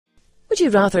Would you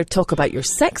rather talk about your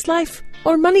sex life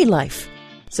or money life?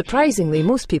 Surprisingly,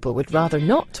 most people would rather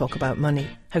not talk about money,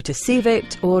 how to save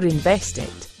it or invest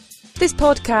it. This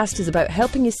podcast is about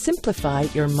helping you simplify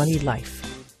your money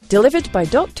life. Delivered by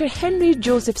Dr. Henry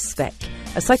Joseph Svec.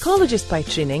 A psychologist by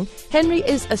training, Henry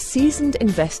is a seasoned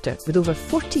investor with over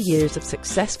 40 years of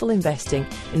successful investing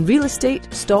in real estate,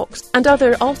 stocks and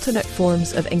other alternate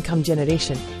forms of income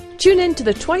generation. Tune in to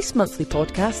the twice-monthly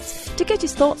podcasts to get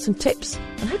his thoughts and tips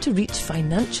on how to reach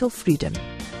financial freedom.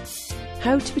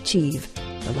 How to achieve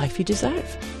the life you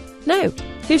deserve. Now,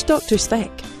 here's Dr. Svec.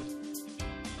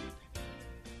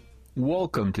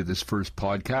 Welcome to this first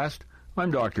podcast.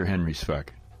 I'm Dr. Henry Svec.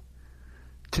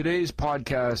 Today's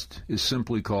podcast is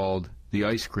simply called The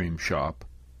Ice Cream Shop.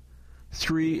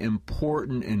 3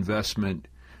 important investment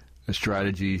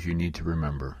strategies you need to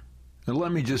remember. And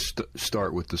let me just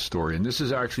start with the story. And this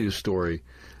is actually a story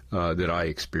that I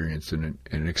experienced and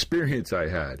an experience I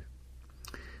had.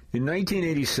 In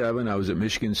 1987, I was at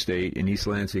Michigan State in East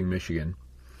Lansing, Michigan,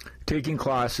 taking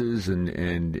classes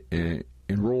and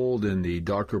enrolled in the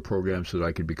doctoral program so that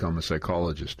I could become a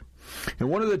psychologist. And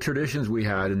one of the traditions we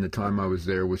had in the time I was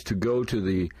there was to go to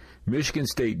the Michigan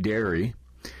State Dairy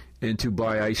and to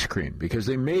buy ice cream because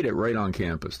they made it right on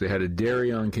campus. They had a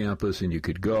dairy on campus and you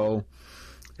could go,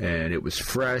 and it was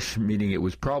fresh, meaning it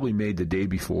was probably made the day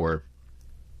before.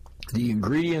 The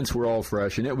ingredients were all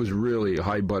fresh, and it was really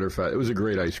high butterfat. It was a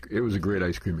great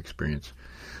ice cream experience.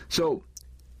 So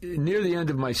near the end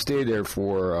of my stay there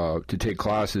to take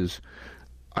classes,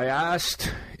 I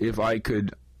asked if I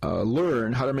could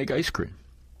learn how to make ice cream.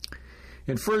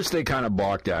 And first they kind of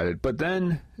balked at it, but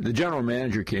then the general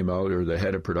manager came out, or the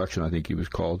head of production, I think he was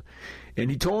called, and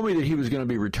he told me that he was going to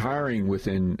be retiring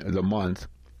within the month.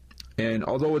 And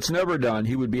although it's never done,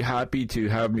 he would be happy to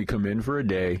have me come in for a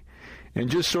day and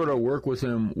just sort of work with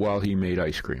him while he made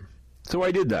ice cream. So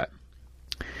I did that.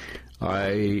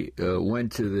 I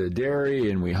went to the dairy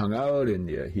and we hung out, and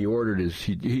he ordered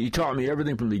he taught me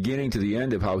everything from the beginning to the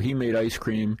end of how he made ice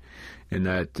cream in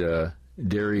that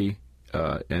dairy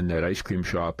and that ice cream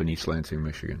shop in East Lansing,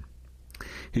 Michigan.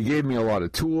 He gave me a lot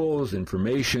of tools,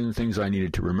 information, things I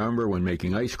needed to remember when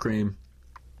making ice cream.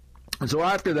 And so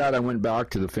after that, I went back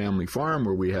to the family farm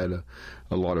where we had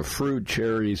a lot of fruit,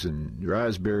 cherries and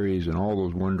raspberries and all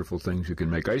those wonderful things you can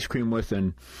make ice cream with.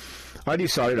 And I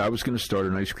decided I was going to start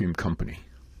an ice cream company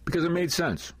because it made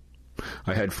sense.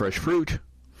 I had fresh fruit.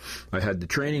 I had the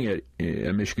training at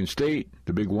Michigan State,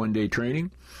 the big one-day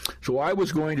training. So I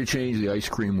was going to change the ice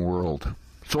cream world.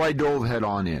 So I dove head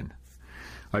on in.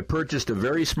 I purchased a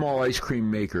very small ice cream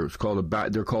maker. It's called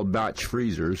they're called batch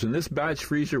freezers. And this batch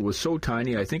freezer was so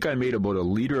tiny, I think I made about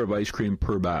 1 liter of ice cream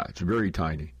per batch. Very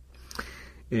tiny.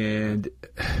 And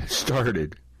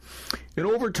started. And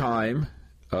over time,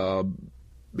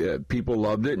 people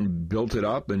loved it and built it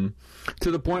up, and to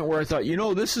the point where I thought,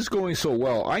 this is going so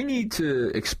well. I need to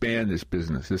expand this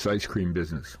business, this ice cream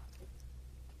business.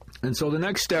 And so the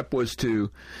next step was to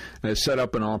set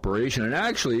up an operation and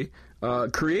actually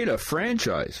create a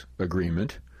franchise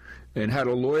agreement, and had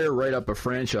a lawyer write up a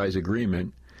franchise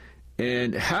agreement,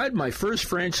 and had my first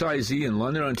franchisee in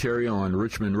London, Ontario on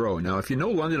Richmond Road. Now, if you know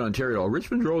London, Ontario,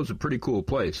 Richmond Road is a pretty cool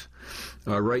place,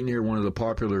 right near one of the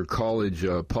popular college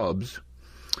pubs.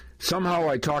 Somehow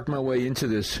I talked my way into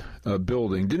this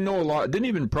building. Didn't know a lot, didn't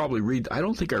even probably read, I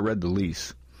don't think I read the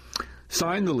lease.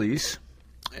 Signed the lease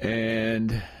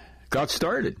and got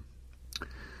started.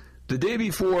 The day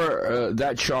before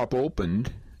that shop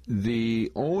opened, the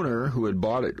owner who had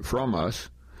bought it from us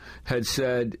had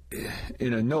said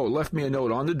in a note, left me a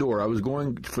note on the door. I was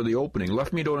going for the opening,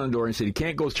 left me a note on the door and said, he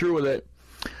can't go through with it,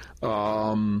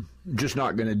 just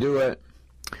not going to do it.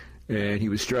 And he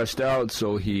was stressed out,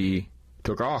 so he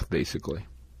took off, basically.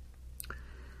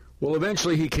 Well,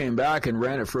 eventually he came back and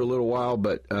ran it for a little while,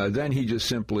 but then he just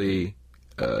simply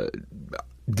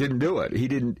didn't do it. He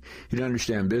didn't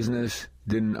understand business,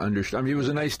 didn't understand. I mean, it was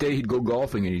a nice day, he'd go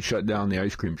golfing, and he'd shut down the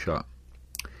ice cream shop.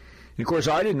 And of course,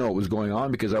 I didn't know what was going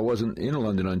on because I wasn't in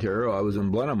London, Ontario. I was in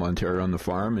Blenheim, Ontario on the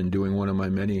farm and doing one of my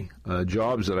many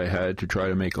jobs that I had to try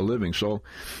to make a living. So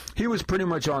he was pretty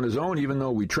much on his own, even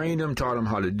though we trained him, taught him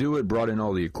how to do it, brought in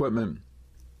all the equipment.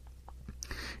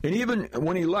 And even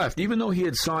when he left, even though he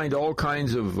had signed all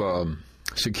kinds of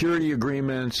security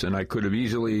agreements, and I could have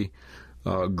easily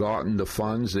gotten the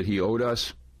funds that he owed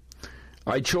us,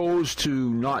 I chose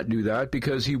to not do that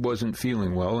because he wasn't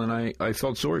feeling well, and I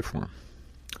felt sorry for him.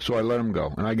 So I let him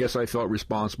go, and I guess I felt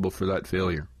responsible for that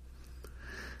failure.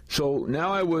 So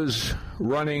now I was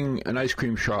running an ice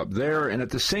cream shop there, and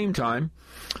at the same time,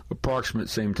 approximate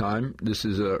same time, this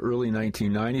is early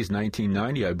 1990s,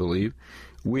 1990 I believe,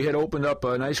 we had opened up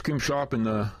an ice cream shop in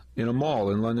the in a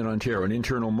mall in London, Ontario, an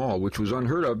internal mall, which was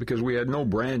unheard of because we had no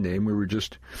brand name. I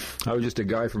was just a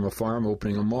guy from a farm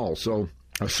opening a mall.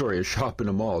 A shop in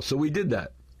a mall. So we did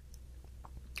that.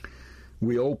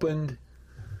 We opened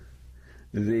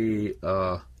the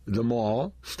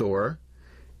mall store,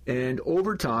 and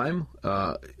over time,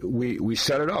 we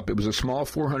set it up. It was a small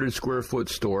 400 square foot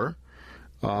store.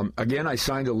 Again, I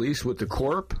signed a lease with the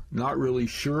corp. Not really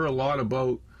sure a lot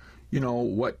about,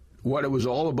 what it was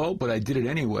all about, but I did it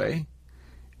anyway.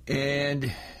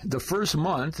 And the first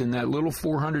month in that little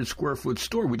 400 square foot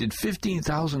store, we did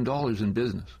 $15,000 in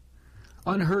business.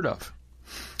 Unheard of.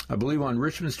 I believe on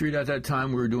Richmond Street at that time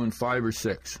we were doing 5 or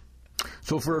 6.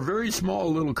 So for a very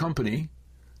small little company,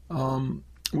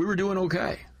 we were doing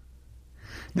okay.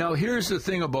 Now here's the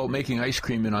thing about making ice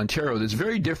cream in Ontario that's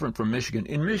very different from Michigan.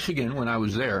 In Michigan, when I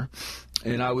was there,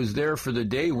 and I was there for the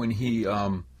day when he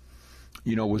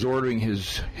was ordering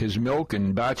his milk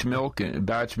and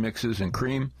batch mixes and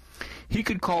cream, he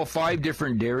could call 5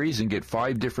 different dairies and get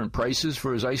 5 different prices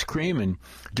for his ice cream, and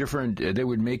they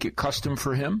would make it custom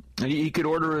for him. And he could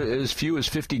order as few as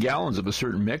 50 gallons of a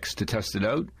certain mix to test it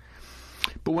out.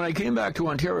 But when I came back to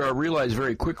Ontario, I realized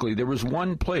very quickly there was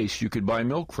one place you could buy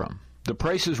milk from. The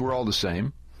prices were all the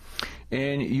same,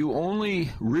 and you only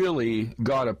really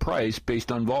got a price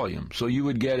based on volume. So you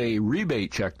would get a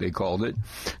rebate check, they called it,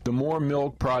 the more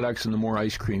milk products and the more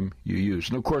ice cream you used.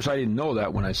 And, of course, I didn't know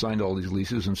that when I signed all these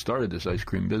leases and started this ice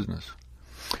cream business.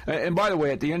 And, by the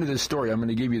way, at the end of this story, I'm going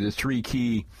to give you the 3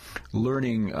 key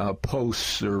learning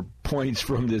posts or points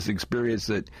from this experience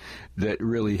that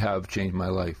really have changed my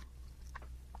life.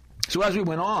 So as we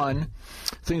went on,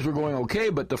 things were going okay,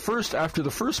 but after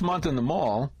the first month in the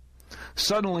mall,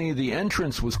 suddenly the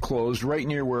entrance was closed right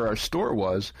near where our store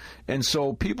was, and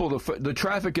so the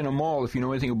traffic in a mall, if you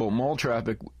know anything about mall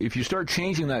traffic, if you start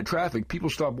changing that traffic, people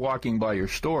stop walking by your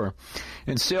store,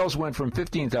 and sales went from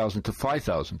 $15,000 to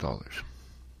 $5,000.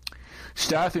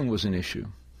 Staffing was an issue.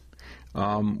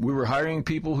 We were hiring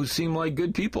people who seemed like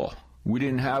good people. We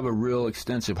didn't have a real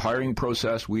extensive hiring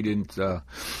process. We didn't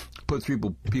put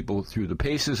people through the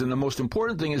paces. And the most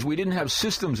important thing is we didn't have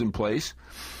systems in place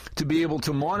to be able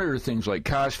to monitor things like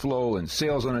cash flow and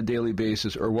sales on a daily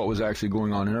basis or what was actually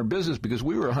going on in our business because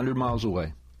we were 100 miles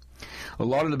away. A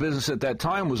lot of the business at that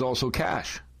time was also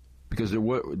cash because there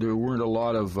weren't a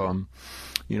lot of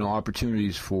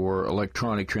opportunities for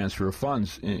electronic transfer of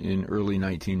funds in early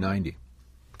 1990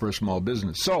 for a small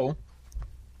business. So,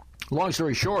 long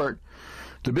story short,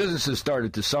 the businesses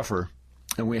started to suffer,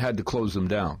 and we had to close them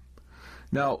down.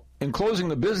 Now, in closing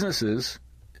the businesses,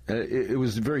 it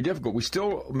was very difficult. We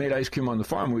still made ice cream on the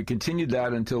farm. We continued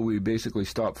that until we basically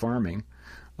stopped farming.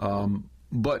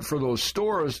 But for those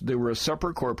stores, they were a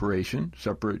separate corporation,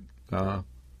 separate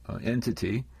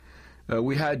entity.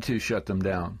 We had to shut them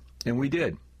down, and we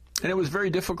did. And it was very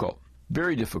difficult,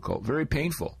 very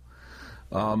painful.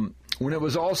 When it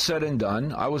was all said and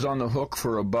done, I was on the hook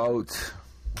for about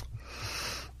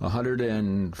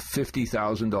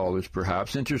 $150,000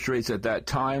 perhaps. Interest rates at that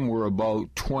time were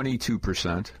about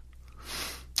 22%.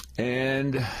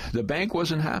 And the bank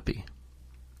wasn't happy.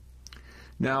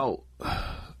 Now,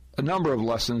 a number of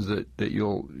lessons that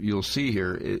you'll see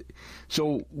here.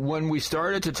 So when we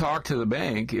started to talk to the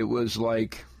bank, it was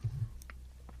like,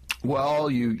 well,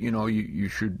 you owe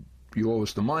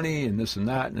us the money and this and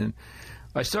that. And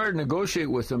I started to negotiate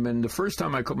with them, and the first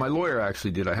time my lawyer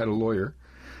actually did. I had a lawyer,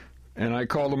 and I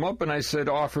called him up and I said,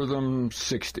 offer them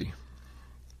 60.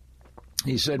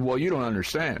 He said, well, you don't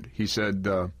understand. He said,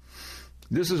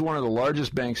 this is one of the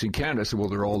largest banks in Canada. I said, well,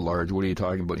 they're all large. What are you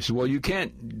talking about? He said, well,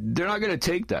 they're not going to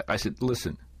take that. I said,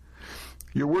 listen,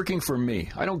 you're working for me.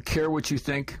 I don't care what you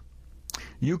think.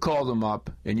 You call them up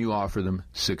and you offer them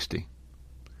 60.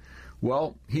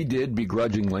 Well, he did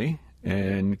begrudgingly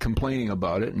and complaining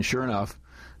about it, and sure enough,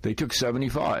 they took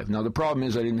 75. Now, the problem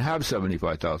is I didn't have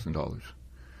 $75,000,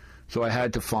 so I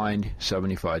had to find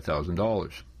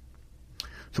 $75,000.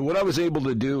 So what I was able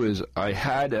to do is I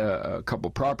had a couple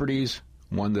properties,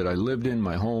 one that I lived in,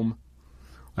 my home.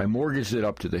 I mortgaged it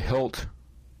up to the hilt.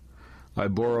 I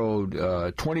borrowed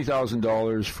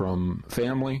 $20,000 from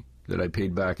family that I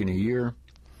paid back in a year,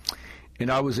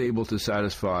 and I was able to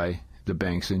satisfy the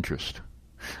bank's interest.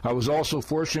 I was also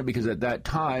fortunate because at that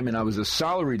time, and I was a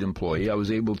salaried employee, I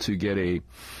was able to get I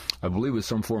believe it was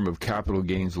some form of capital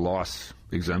gains loss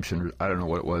exemption. I don't know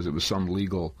what it was. It was some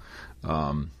legal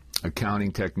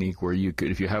accounting technique where you could,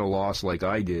 if you had a loss like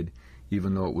I did,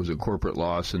 even though it was a corporate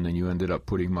loss, and then you ended up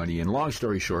putting money in. Long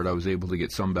story short, I was able to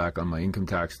get some back on my income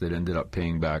tax that ended up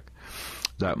paying back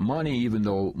that money, even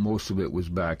though most of it was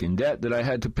back in debt that I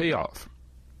had to pay off.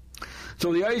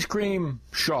 So the ice cream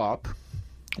shop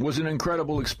was an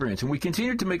incredible experience. And we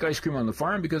continued to make ice cream on the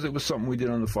farm because it was something we did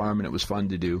on the farm and it was fun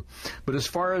to do. But as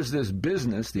far as this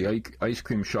business, the ice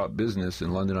cream shop business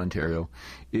in London, Ontario,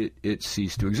 it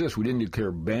ceased to exist. We didn't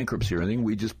declare bankruptcy or anything.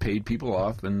 We just paid people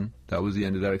off, and that was the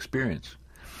end of that experience.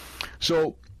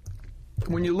 So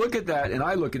when you look at that, and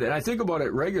I look at it, and I think about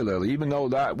it regularly, even though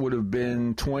that would have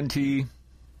been 28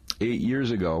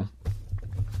 years ago,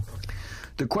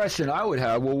 the question I would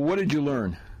have, well, what did you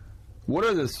learn? What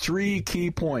are the 3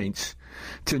 key points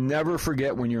to never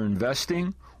forget when you're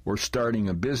investing or starting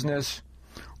a business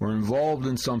or involved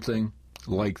in something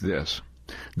like this?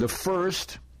 The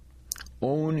first,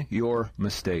 own your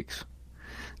mistakes.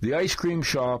 The ice cream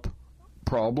shop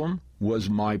problem was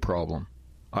my problem.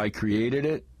 I created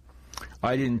it.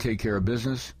 I didn't take care of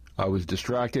business. I was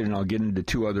distracted, and I'll get into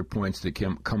 2 other points that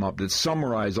come up that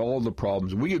summarize all the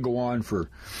problems. We could go on for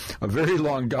a very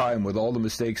long time with all the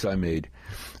mistakes I made.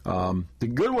 The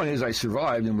good one is I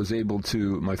survived and was able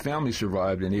to, my family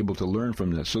survived and able to learn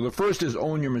from this. So the first is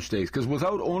own your mistakes, because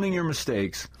without owning your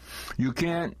mistakes, you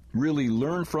can't really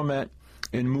learn from it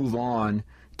and move on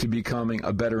to becoming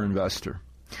a better investor.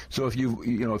 So if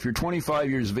if you're 25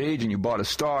 years of age and you bought a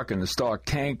stock and the stock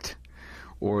tanked,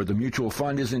 or the mutual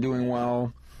fund isn't doing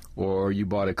well, or you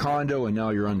bought a condo and now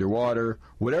you're underwater,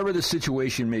 whatever the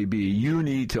situation may be, you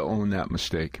need to own that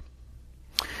mistake.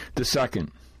 The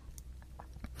second,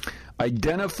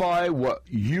 identify what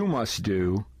you must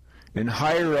do and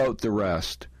hire out the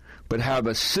rest, but have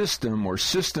a system or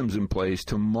systems in place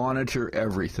to monitor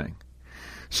everything.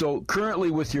 So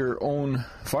currently with your own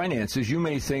finances, you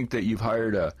may think that you've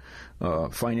hired a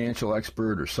financial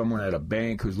expert or someone at a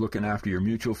bank who's looking after your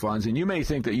mutual funds, and you may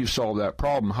think that you've solved that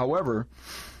problem. However,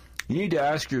 you need to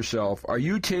ask yourself, are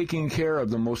you taking care of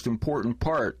the most important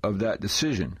part of that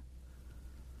decision?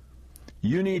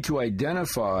 You need to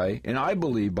identify, and I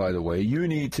believe, by the way, you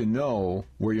need to know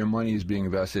where your money is being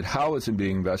invested, how it's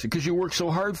being invested, because you work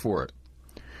so hard for it.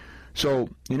 So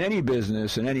in any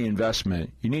business, in any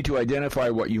investment, you need to identify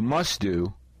what you must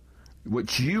do,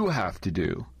 what you have to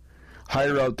do,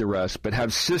 hire out the rest, but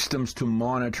have systems to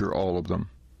monitor all of them.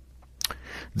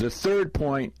 The third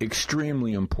point,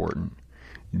 extremely important.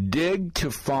 Dig to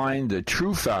find the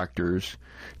true factors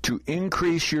to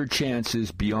increase your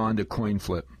chances beyond a coin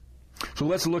flip. So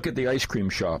let's look at the ice cream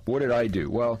shop. What did I do?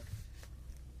 Well,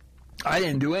 I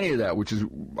didn't do any of that, which is,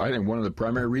 I think, one of the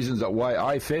primary reasons that why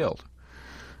I failed.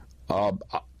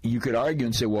 You could argue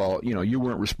and say, well, you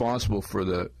weren't responsible for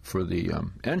the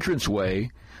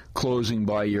entranceway closing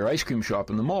by your ice cream shop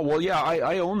in the mall. Well, yeah,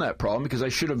 I own that problem because I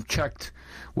should have checked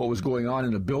what was going on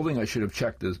in the building. I should have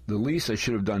checked the lease. I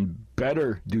should have done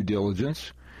better due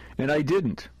diligence, and I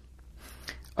didn't.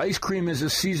 Ice cream is a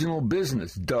seasonal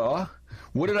business. Duh.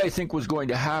 What did I think was going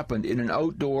to happen in an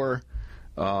outdoor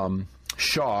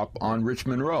shop on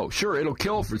Richmond Row? Sure, it'll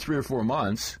kill for 3 or 4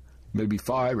 months, maybe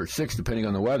 5 or 6, depending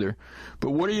on the weather.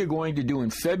 But what are you going to do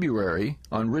in February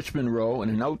on Richmond Row in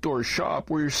an outdoor shop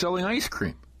where you're selling ice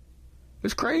cream?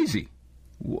 It's crazy.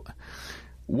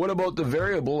 What about the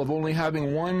variable of only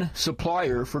having one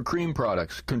supplier for cream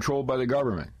products controlled by the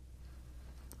government?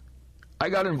 I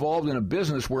got involved in a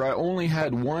business where I only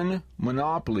had one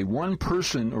monopoly, one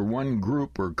person or one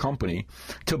group or company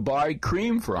to buy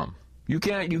cream from. You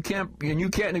can't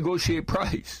negotiate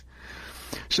price.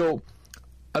 So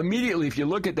immediately, if you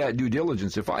look at that due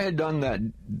diligence, if I had done that,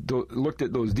 looked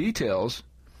at those details,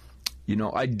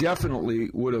 I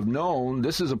definitely would have known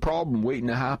this is a problem waiting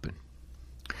to happen.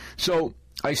 So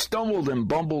I stumbled and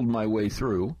bumbled my way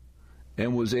through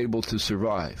and was able to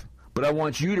survive. But I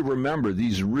want you to remember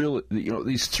these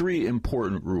 3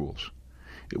 important rules,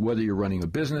 whether you're running a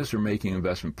business or making an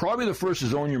investment. Probably the first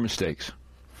is own your mistakes.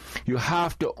 You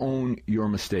have to own your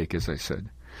mistake, as I said.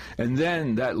 And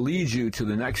then that leads you to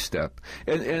the next step.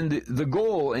 And the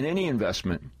goal in any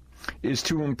investment is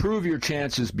to improve your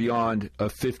chances beyond a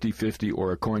 50-50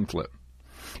 or a coin flip.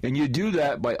 And you do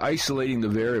that by isolating the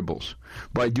variables,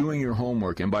 by doing your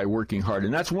homework, and by working hard.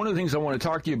 And that's one of the things I want to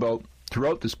talk to you about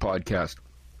throughout this podcast.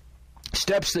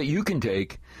 Steps that you can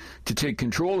take to take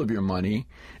control of your money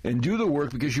and do the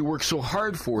work because you work so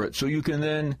hard for it, so you can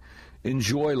then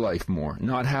enjoy life more,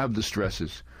 not have the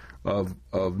stresses of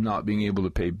not being able to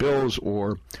pay bills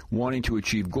or wanting to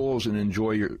achieve goals and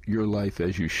enjoy your life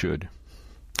as you should.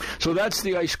 So that's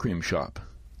the ice cream shop.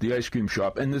 The ice cream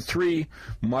shop. And the 3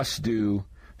 must-do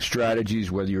strategies,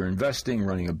 whether you're investing,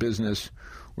 running a business,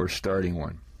 or starting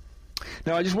one.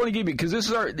 Now, I just want to give you, because this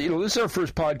is our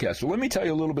first podcast. So let me tell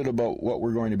you a little bit about what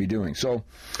we're going to be doing. So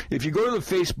if you go to the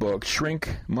Facebook,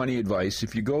 Shrink Money Advice,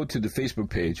 if you go to the Facebook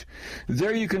page,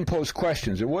 there you can post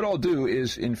questions. And what I'll do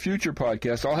is in future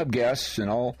podcasts, I'll have guests,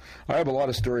 and I have a lot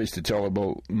of stories to tell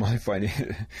about my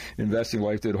investing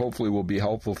life that hopefully will be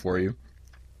helpful for you.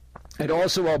 And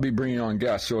also I'll be bringing on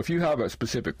guests. So if you have a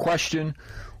specific question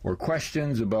or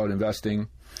questions about investing,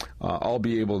 I'll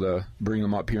be able to bring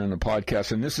them up here on the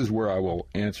podcast, and this is where I will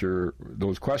answer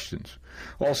those questions.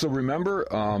 Also, remember,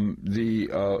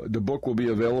 the book will be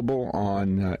available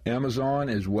on Amazon,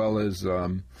 as well as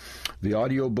the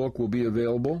audio book will be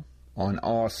available on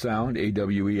Awesound,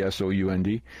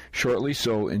 AWESOUND, shortly,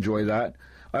 so enjoy that.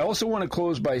 I also want to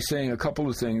close by saying a couple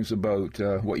of things about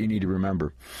what you need to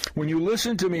remember. When you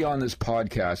listen to me on this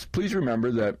podcast, please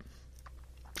remember that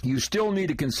you still need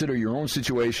to consider your own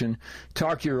situation,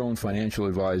 talk to your own financial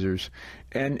advisors,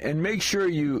 and make sure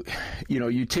you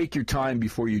take your time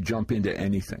before you jump into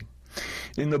anything.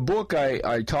 In the book,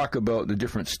 I talk about the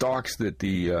different stocks that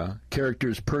the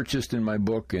characters purchased in my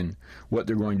book and what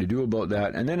they're going to do about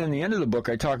that. And then in the end of the book,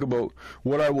 I talk about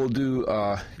what I will do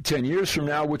 10 years from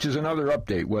now, which is another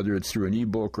update, whether it's through an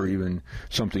ebook or even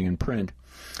something in print.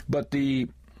 But the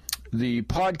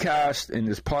podcast, in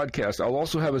this podcast, I'll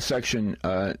also have a section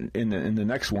in the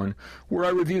next one where I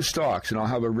review stocks, and I'll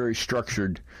have a very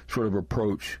structured sort of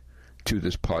approach to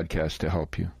this podcast to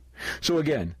help you. So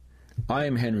again, I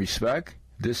am Henry Svec.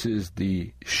 This is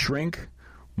the Shrink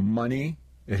Money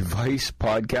Advice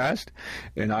podcast,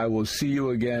 and I will see you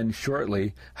again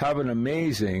shortly. Have an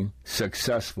amazing,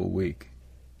 successful week.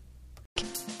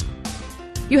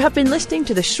 You have been listening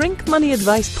to the Shrink Money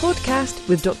Advice podcast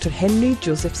with Dr. Henry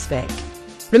Joseph Svec.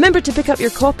 Remember to pick up your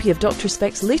copy of Dr.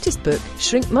 Svec's latest book,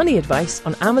 Shrink Money Advice,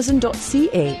 on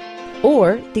Amazon.ca,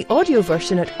 or the audio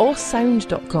version at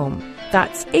awesound.com.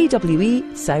 That's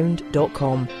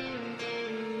AWEsound.com.